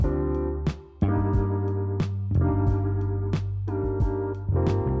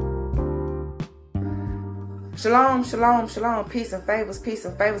Shalom, shalom, shalom. Peace and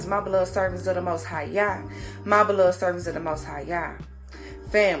favors, my beloved servants of the Most High Yah. My beloved servants of the Most High Yah.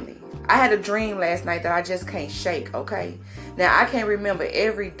 Family, I had a dream last night that I just can't shake, okay? Now, I can't remember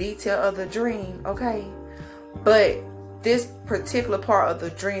every detail of the dream, okay? But this particular part of the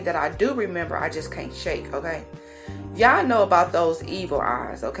dream that I do remember, I just can't shake, okay? Y'all know about those evil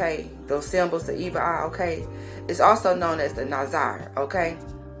eyes, okay? Those symbols, the evil eye, okay? It's also known as the Nazar, okay?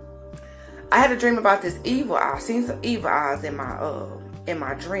 I had a dream about this evil eye. I seen some evil eyes in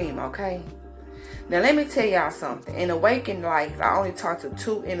my dream, okay? Now, let me tell y'all something. In Awakened Life, I only talk to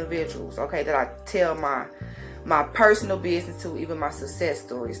 2 individuals, okay, that I tell my personal business to, even my success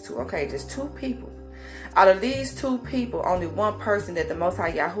stories to, okay? Just 2 people. Out of these 2 people, only one person that the Most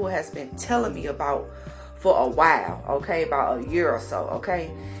High Yahuwah has been telling me about for a while, okay? About a year or so, okay?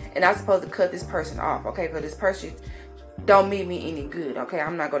 And I'm supposed to cut this person off, okay? But this person don't mean me any good, okay?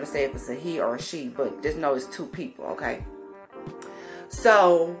 I'm not going to say if it's a he or a she, but just know it's 2 people, okay?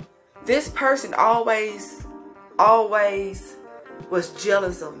 So, this person always was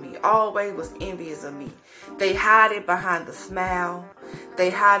jealous of me, always was envious of me. They hide it behind the smile. They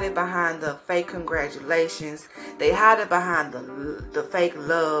hide it behind the fake congratulations. They hide it behind the fake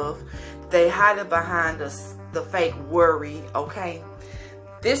love. They hide it behind the fake worry, okay?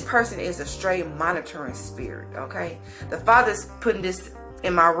 This person is a straight monitoring spirit, okay? The Father's putting this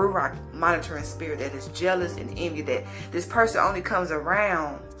in my Ruach monitoring spirit that is jealous and envy, that this person only comes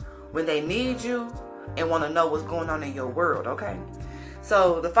around when they need you and want to know what's going on in your world, okay?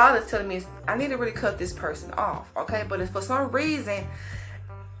 So the Father's telling me I need to really cut this person off, okay? But if for some reason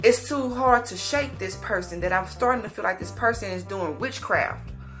it's too hard to shake this person, that I'm starting to feel like this person is doing witchcraft,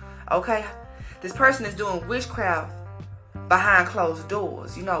 okay? This person is doing witchcraft behind closed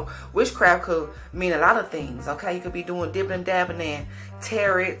doors. You know, witchcraft could mean a lot of things, okay? You could be doing dibbing and dabbing and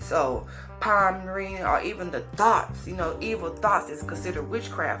tarots or palm reading, or even the thoughts. You know, evil thoughts is considered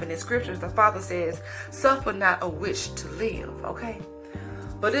witchcraft. And in scriptures, the Father says, suffer not a witch to live, okay?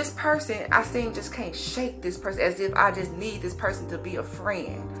 But this person, I seem just can't shake this person, as if I just need this person to be a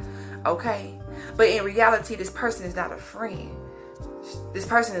friend, okay? But in reality, this person is not a friend. This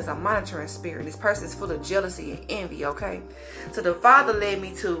person is a monitoring spirit. This person is full of jealousy and envy, okay? So the Father led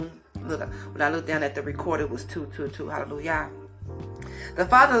me to, look, when I looked down at the record, it was 222, hallelujah. The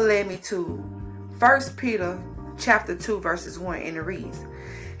Father led me to 1 Peter chapter 2, verses 1, and it reads,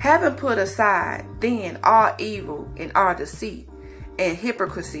 having put aside then all evil and all deceit and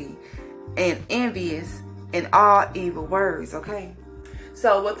hypocrisy and envious and all evil words, okay?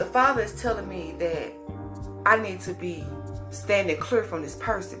 So what the Father is telling me, that I need to be standing clear from this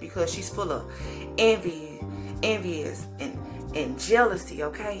person, because she's full of envious and jealousy,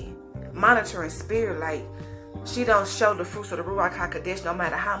 okay? Monitoring spirit, like she don't show the fruits of the Ruach HaKodesh no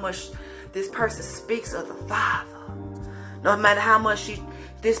matter how much this person speaks of the Father. No matter how much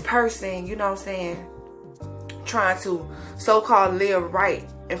this person, you know what I'm saying, trying to so-called live right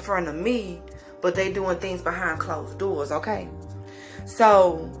in front of me, but they doing things behind closed doors, okay?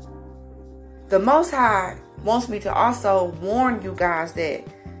 So the Most High wants me to also warn you guys that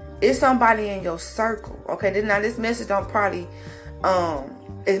it's somebody in your circle, okay? Now this message don't probably,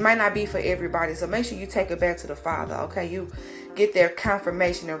 it might not be for everybody, so make sure you take it back to the Father, okay? You get their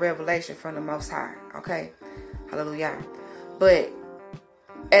confirmation and revelation from the Most High, okay? Hallelujah. But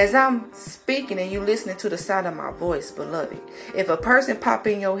as I'm speaking and you listening to the sound of my voice, beloved, if a person pop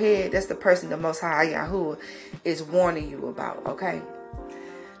in your head, that's the person the Most High Yahuwah is warning you about, okay?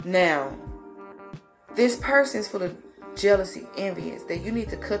 Now, this person's full of jealousy, envious, that you need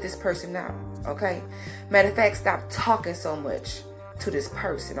to cut this person out, okay? Matter of fact, stop talking so much to this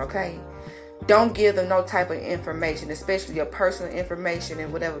person, okay? Don't give them no type of information, especially your personal information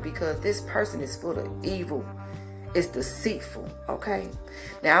and whatever, because this person is full of evil. It's deceitful, okay?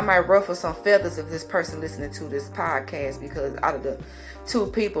 Now, I might ruffle some feathers if this person listening to this podcast, because out of the 2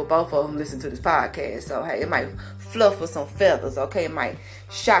 people, both of them listen to this podcast. So, hey, it might fluff with some feathers, okay? It might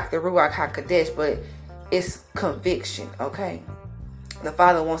shock the Ruach HaKodesh, but it's conviction, okay? The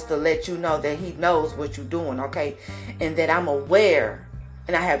Father wants to let you know that He knows what you're doing, okay? And that I'm aware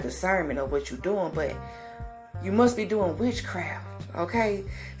and I have discernment of what you're doing, but you must be doing witchcraft, okay?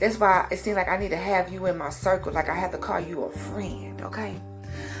 That's why it seems like I need to have you in my circle, like I have to call you a friend, okay?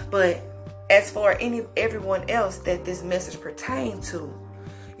 But as for everyone else that this message pertains to,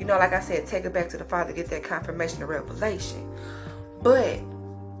 you know, like I said, take it back to the Father, get that confirmation and revelation. But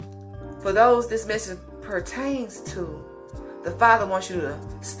for those this message pertains to, the Father wants you to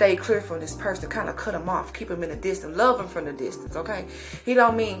stay clear from this person, kind of cut him off, keep him in the distance, love him from the distance, okay? He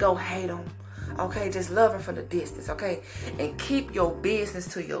don't mean go hate him, okay? Just love him from the distance, okay? And keep your business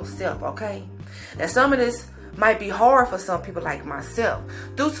to yourself, okay? Now, some of this might be hard for some people like myself,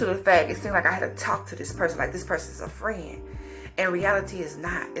 due to the fact it seemed like I had to talk to this person like this person is a friend. And reality is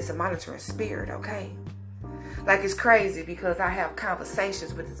not. It's a monitoring spirit, okay? Like, it's crazy because I have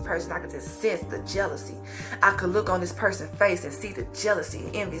conversations with this person. I can just sense the jealousy. I could look on this person's face and see the jealousy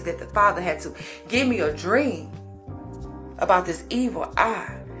and envies that the Father had to give me a dream about this evil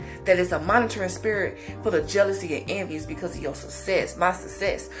eye. That is a monitoring spirit full of jealousy and envies because of your success, my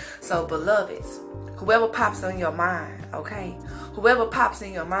success. So, beloveds, whoever pops in your mind, okay? Whoever pops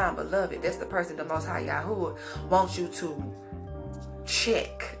in your mind, beloved, that's the person the Most High Yahuwah wants you to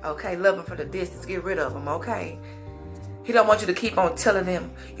check, okay? Love them from the distance. Get rid of them, okay? He don't want you to keep on telling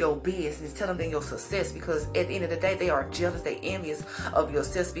them your business, telling them your success, because at the end of the day, they are jealous, they envious of your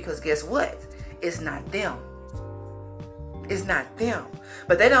success, because guess what? It's not them. It's not them.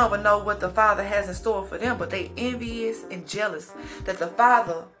 But they don't even know what the Father has in store for them, but they envious and jealous that the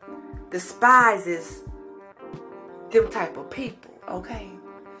Father despises them type of people, okay?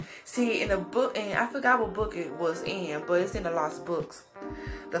 See, in a book, and I forgot what book it was in, but it's in the Lost Books.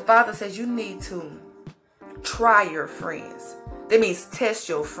 The Father says you need to try your friends. That means test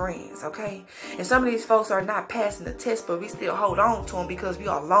your friends, okay? And some of these folks are not passing the test, but we still hold on to them because we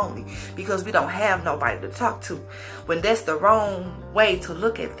are lonely, because we don't have nobody to talk to. When that's the wrong way to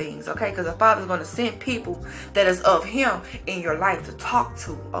look at things, okay? Because the Father's going to send people that is of Him in your life to talk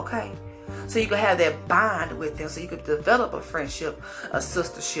to, okay? So you can have that bond with them, so you can develop a friendship, a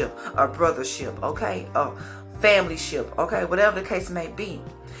sistership, a brothership, okay? A familyship, okay? Whatever the case may be.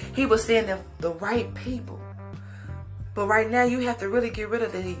 He will send them the right people. But right now, you have to really get rid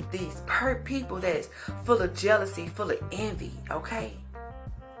of these people that's full of jealousy, full of envy, okay?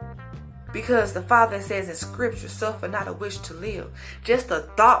 Because the Father says in Scripture, suffer not a wish to live. Just the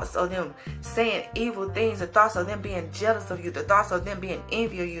thoughts of them saying evil things, the thoughts of them being jealous of you, the thoughts of them being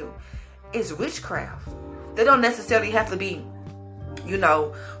envy of you, is witchcraft. They don't necessarily have to be, you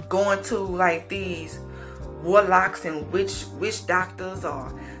know, going to like these warlocks and witch doctors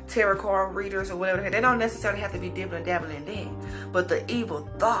or tarot card readers or whatever. They don't necessarily have to be dibbling and dabbling in that. But the evil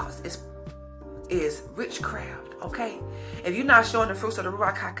thoughts is witchcraft, okay? If you're not showing the fruits of the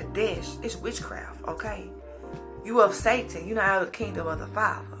Ruach HaKodesh, it's witchcraft, okay? You of Satan. You're not out of the kingdom of the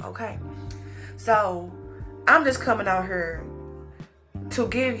Father, okay? So, I'm just coming out here to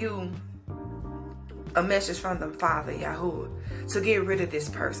give you a message from the Father, Yahuwah, to get rid of this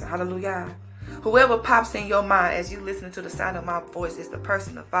person. Hallelujah. Whoever pops in your mind as you listen to the sound of my voice is the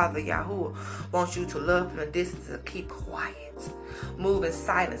person the Father Yahuwah wants you to love from a distance and keep quiet. Move in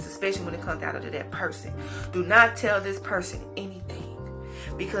silence, especially when it comes down to that person. Do not tell this person anything,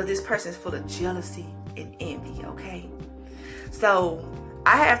 because this person is full of jealousy and envy, okay? So,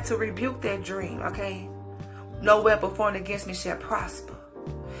 I have to rebuke that dream, okay? No weapon formed against me shall prosper.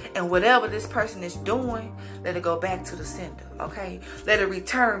 And whatever this person is doing, let it go back to the sender, okay? Let it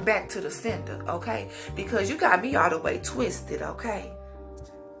return back to the sender, okay? Because you got me all the way twisted, okay?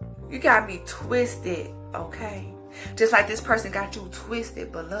 You got me twisted, okay? Just like this person got you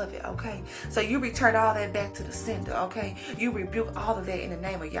twisted, beloved, okay? So you return all that back to the sender, okay? You rebuke all of that in the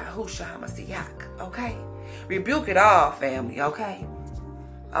name of Yahushua HaMashiach, okay? Rebuke it all, family, okay?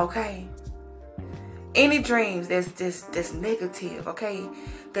 Okay? Any dreams that's negative, okay,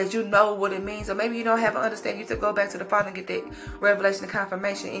 that you know what it means, or maybe you don't have an understanding, you have to go back to the Father and get that revelation and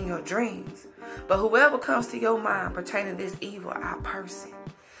confirmation in your dreams. But whoever comes to your mind pertaining to this evil eye person,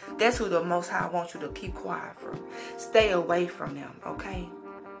 that's who the Most High wants you to keep quiet from. Stay away from them, okay?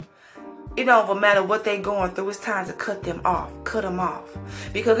 It don't even matter what they going through. It's time to cut them off. Cut them off.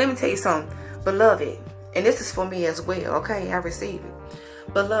 Because let me tell you something, beloved, and this is for me as well, okay? I receive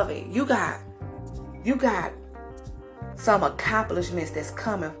it. Beloved, you got some accomplishments that's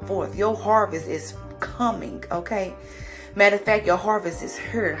coming forth. Your harvest is coming, okay? Matter of fact, your harvest is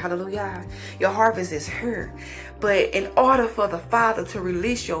here. Hallelujah. Your harvest is here. But in order for the Father to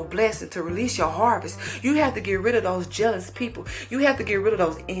release your blessing, to release your harvest, you have to get rid of those jealous people. You have to get rid of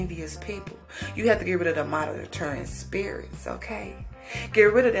those envious people. You have to get rid of the monitoring spirits, okay?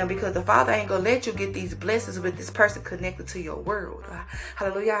 Get rid of them, because the Father ain't going to let you get these blessings with this person connected to your world.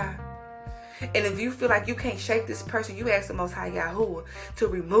 Hallelujah. And if you feel like you can't shake this person, you ask the Most High Yahuwah to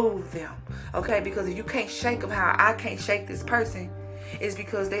remove them. Okay? Because if you can't shake them how I can't shake this person, it's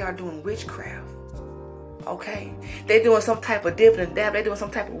because they are doing witchcraft. Okay? They're doing some type of dib and dab. They're doing some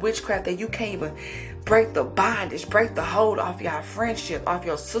type of witchcraft that you can't even break the bondage, break the hold off your friendship, off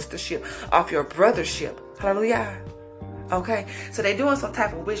your sistership, off your brothership. Hallelujah. Okay, so they're doing some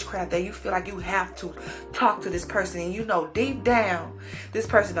type of witchcraft that you feel like you have to talk to this person, and you know deep down this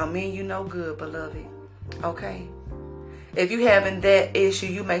person don't mean you no good, beloved. Okay, if you having that issue,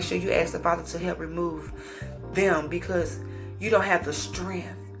 you make sure you ask the Father to help remove them because you don't have the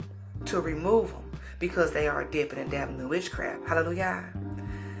strength to remove them because they are dipping and dabbling in witchcraft. Hallelujah.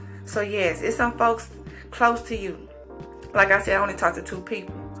 So yes, it's some folks close to you. Like I said, I only talked to 2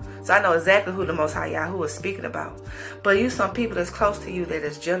 people. So I know exactly who the Most High Yahweh is speaking about. But you some people that's close to you that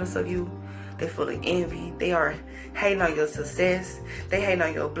is jealous of you. They're full of envy. They are hating on your success. They hating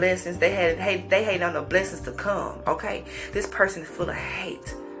on your blessings. They hating on the blessings to come. Okay? This person is full of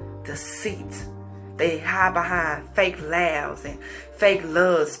hate, deceit. They hide behind fake laughs and fake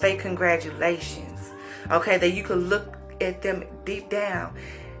loves, fake congratulations. Okay? That you could look at them deep down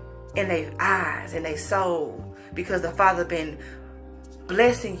in their eyes, in their soul. Because the Father been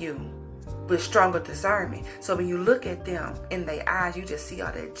blessing you with stronger discernment. So when you look at them in their eyes, you just see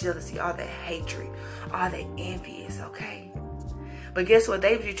all that jealousy, all that hatred, all that envious, okay? But guess what?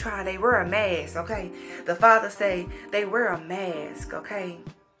 They be trying, they wear a mask, okay? The Father say they wear a mask, okay?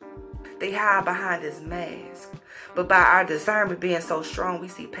 They hide behind this mask. But by our discernment being so strong, we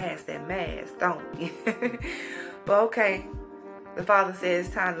see past that mask, don't we? But okay. The Father says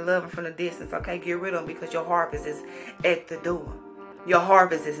it's time to love them from the distance, okay? Get rid of them because your harvest is at the door. Your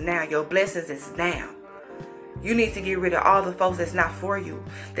harvest is now. Your blessings is now. You need to get rid of all the folks that's not for you.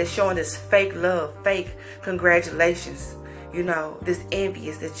 That's showing this fake love, fake congratulations. You know, this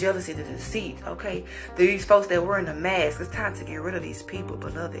envious, this jealousy, the deceit, okay? These folks that wearing the mask, it's time to get rid of these people,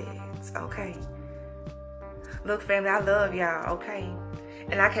 beloveds, okay? Look, family, I love y'all, okay?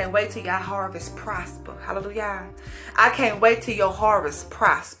 And I can't wait till y'all harvest prosper. Hallelujah. I can't wait till your harvest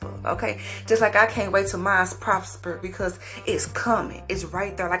prosper. Okay. Just like I can't wait till mine's prosper because it's coming. It's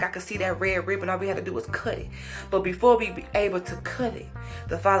right there. Like I can see that red ribbon. All we have to do is cut it. But before we be able to cut it,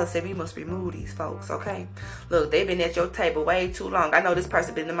 the Father said we must remove these folks. Okay. Look, they've been at your table way too long. I know this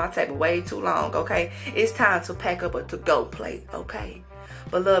person been at my table way too long. Okay. It's time to pack up a to-go plate. Okay.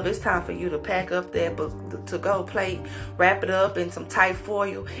 But love, it's time for you to pack up that to-go plate, wrap it up in some tight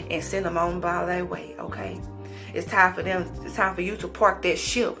foil, and send them on by their way, okay? It's time for them. It's time for you to park that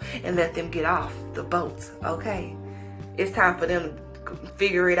ship and let them get off the boat, okay? It's time for them to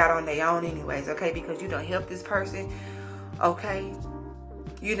figure it out on their own anyways, okay? Because you done helped this person, okay?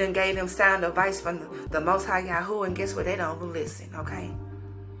 You done gave them sound advice from the Most High Yahweh, and guess what? They don't listen, okay?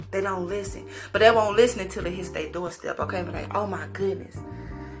 They don't listen. But they won't listen until it hits their doorstep, okay? But like, oh my goodness.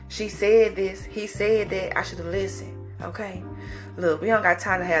 She said this. He said that. I should have listened, okay? Look, we don't got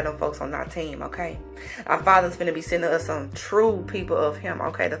time to have them folks on our team, okay? Our Father's finna be sending us some true people of Him,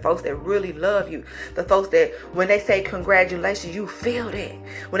 okay? The folks that really love you. The folks that when they say congratulations, you feel that.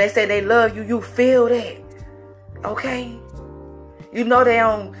 When they say they love you, you feel that, okay? You know they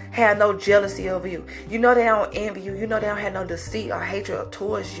don't have no jealousy over you. You know they don't envy you. You know they don't have no deceit or hatred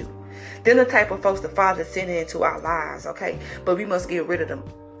towards you. They're the type of folks the Father sending into our lives, okay? But we must get rid of them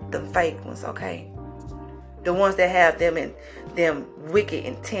fake ones, okay? The ones that have them wicked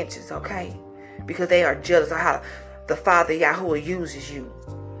intentions, okay? Because they are jealous of how the Father Yahweh uses you.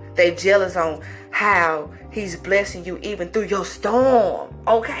 They jealous on how He's blessing you even through your storm,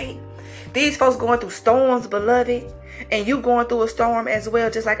 okay? These folks going through storms, beloved. And you going through a storm as well,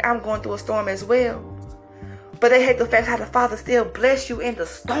 just like I'm going through a storm as well. But they hate the fact how the Father still bless you in the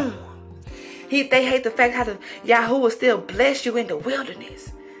storm. They hate the fact how the Yahweh still bless you in the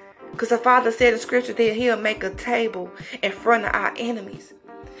wilderness. Because the Father said in Scripture that He'll make a table in front of our enemies.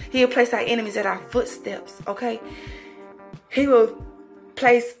 He'll place our enemies at our footsteps, okay? He will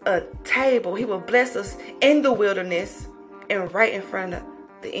place a table. He will bless us in the wilderness and right in front of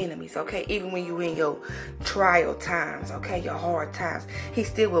the enemies, okay? Even when you're in your trial times, okay, your hard times, He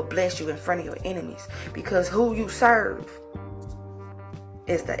still will bless you in front of your enemies, because who you serve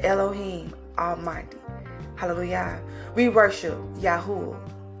is the Elohim Almighty. Hallelujah. We worship Yahuwah.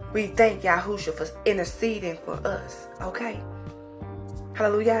 We thank Yahusha for interceding for us, okay?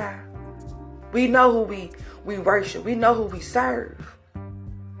 Hallelujah. We know who we worship. We know who we serve.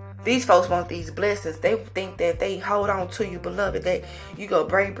 These folks want these blessings. They think that if they hold on to you, beloved, that you go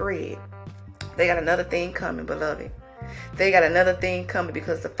break bread. They got another thing coming, beloved. They got another thing coming,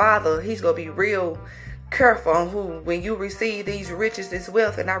 because the Father, He's going to be real careful on who, when you receive these riches, this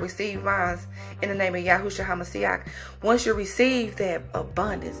wealth, and I receive mine in the name of Yahushua HaMashiach. Once you receive that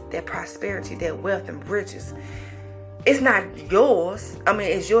abundance, that prosperity, that wealth and riches, it's not yours. I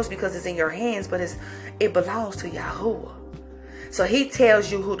mean, it's yours because it's in your hands, but it belongs to Yahuwah. So He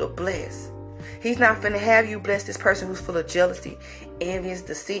tells you who to bless. He's not finna have you bless this person who's full of jealousy, envious,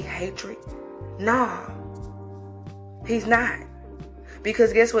 deceit, hatred. Nah. He's not.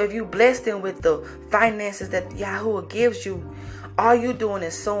 Because guess what? If you bless them with the finances that Yahuwah gives you, all you doing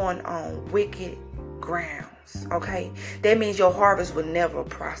is sowing on wicked ground. grounds, okay? That means your harvest will never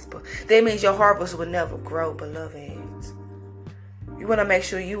prosper. That means your harvest will never grow, beloved. You want to make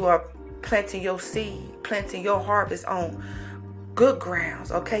sure you are planting your seed, planting your harvest on good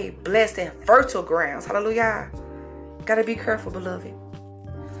grounds, okay? Blessed and fertile grounds. Hallelujah. Gotta be careful, beloved.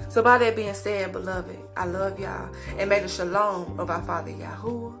 So by that being said, beloved, I love y'all. And may the shalom of our Father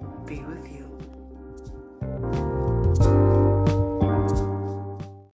Yahuwah be with you.